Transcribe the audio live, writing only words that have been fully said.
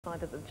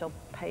decided that job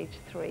page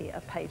 3, a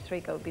page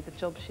 3 girl would be the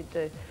job she'd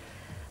do.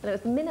 And it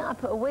was the minute I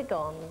put a wig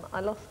on, I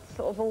lost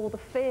sort of all the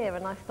fear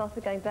and I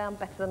started going down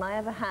better than I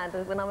ever had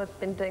when I've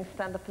been doing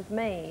stand-up as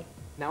me.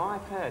 Now,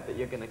 I've heard that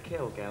you're going to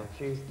kill Gail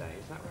Tuesday,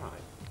 is that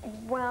right?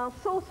 Well,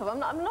 sort of.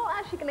 I'm not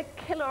actually going to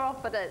kill her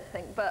off, I don't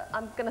think, but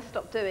I'm going to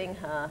stop doing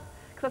her.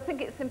 Because I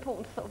think it's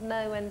important to sort of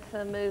know when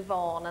to move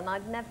on, and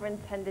I'd never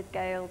intended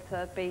Gail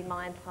to be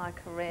my entire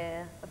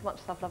career, as much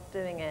as I've loved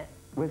doing it.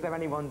 Was there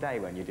any one day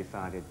when you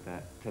decided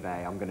that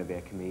today I'm going to be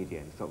a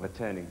comedian, sort of a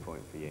turning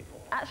point for you?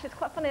 Actually, it's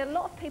quite funny. A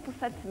lot of people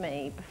said to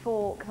me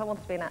before, because I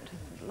wanted to be an actress,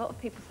 a lot of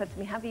people said to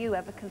me, have you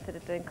ever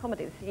considered doing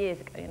comedy? This is years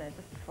ago, you know,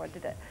 just before I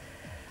did it.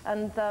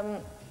 And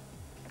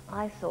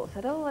I sort of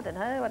said, oh, I don't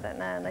know.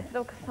 And they said,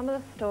 oh, because some of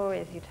the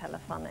stories you tell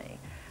are funny.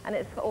 And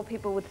it's all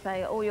people would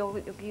say, oh,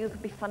 you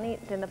could be funny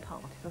at dinner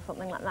parties or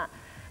something like that.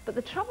 But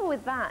the trouble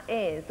with that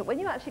is that when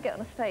you actually get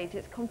on a stage,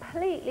 it's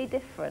completely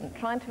different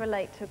trying to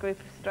relate to a group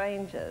of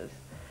strangers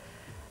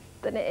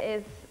than it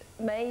is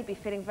maybe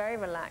feeling very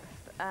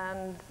relaxed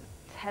and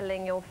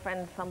telling your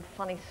friend some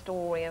funny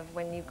story of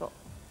when you got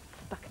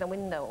stuck in a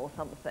window or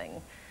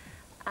something.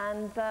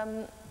 And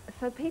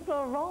so people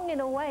are wrong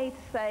in a way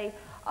to say,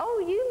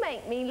 oh, you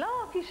make me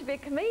laugh, you should be a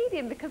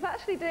comedian, because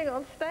actually doing it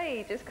on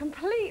stage is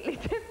completely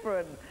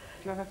different.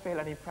 Do you ever feel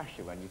any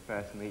pressure when you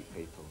first meet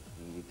people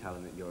and you tell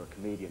them that you're a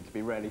comedian to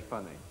be really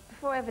funny?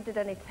 Before I ever did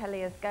any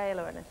telly as Gail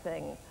or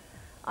anything,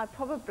 I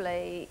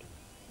probably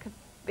could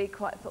be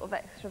quite sort of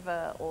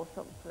extrovert or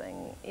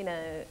something, you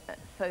know, at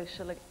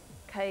social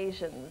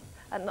occasions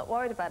and not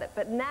worried about it.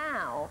 But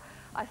now,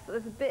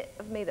 there's a bit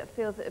of me that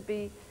feels it would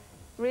be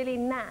really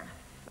naff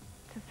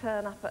to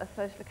turn up at a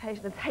social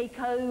occasion and take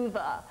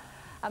over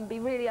and be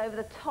really over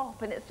the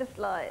top, and it's just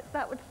like,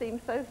 that would seem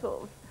so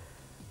sort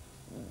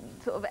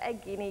of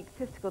eggy and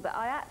egotistical that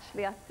I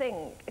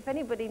think, if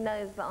anybody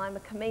knows that I'm a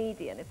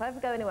comedian, if I ever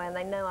go anywhere and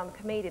they know I'm a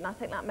comedian, I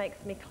think that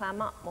makes me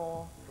clam up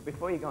more. But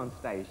before you go on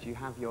stage, do you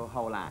have your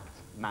whole act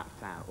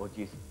mapped out, or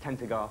do you tend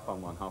to go off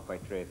on one halfway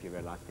through if you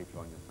realise people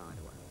are on your side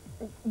or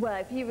whatever?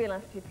 Well, if you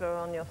realise people are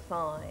on your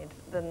side,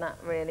 then that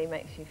really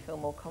makes you feel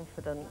more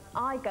confident.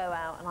 I go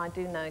out and I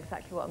do know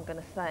exactly what I'm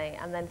going to say,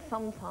 and then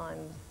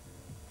sometimes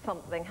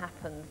something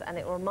happens and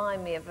it will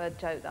remind me of a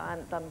joke that I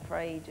hadn't done for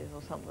ages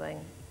or something,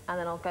 and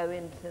then I'll go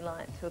into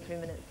like 2 or 3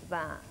 minutes of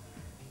that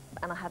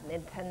and I hadn't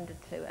intended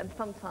to, and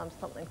sometimes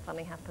something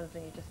funny happens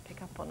and you just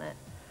pick up on it.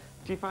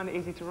 Do you find it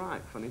easy to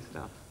write funny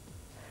stuff?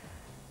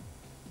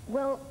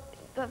 Well,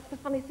 that's the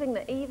funny thing,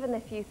 that even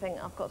if you think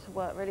I've got to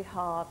work really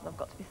hard and I've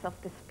got to be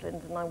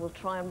self-disciplined and I will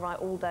try and write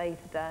all day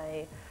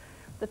today,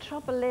 the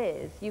trouble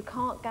is you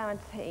can't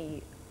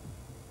guarantee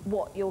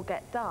what you'll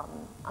get done.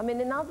 I mean,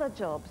 in other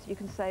jobs you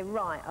can say,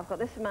 right, I've got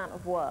this amount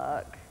of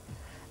work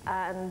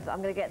and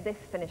I'm going to get this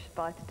finished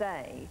by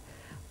today.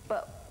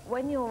 But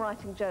when you're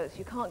writing jokes,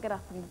 you can't get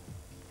up and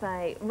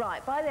say,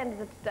 right, by the end of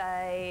the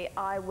day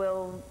I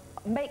will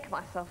make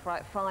myself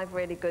write 5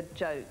 really good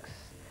jokes.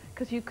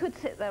 Because you could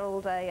sit there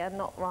all day and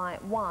not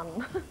write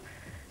one.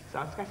 So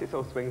I guess it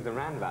all swings and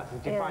roundabouts.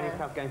 Do you find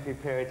yourself going through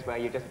periods where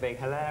you're just being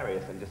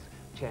hilarious and just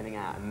churning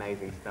out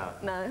amazing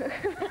stuff? No.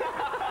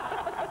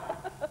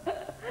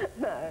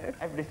 No.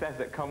 Everybody says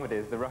that comedy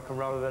is the rock and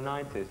roll of the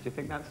 90s. Do you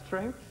think that's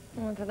true?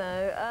 I don't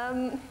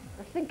know.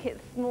 I think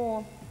it's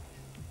more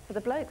for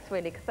the blokes,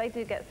 really, because they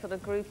do get sort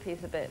of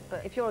groupies a bit.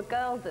 But if you're a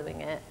girl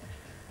doing it,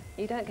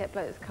 you don't get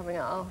blokes coming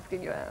out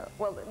asking you out.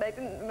 Well, they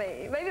didn't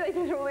me. Maybe they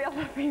did all the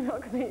other female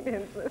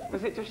comedians.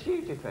 Was it just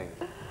you, do you think?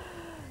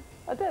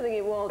 I don't think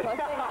it was. I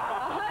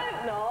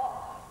hope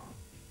not.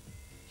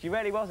 She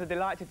really was a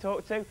delight to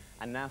talk to,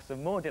 and now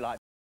some more delight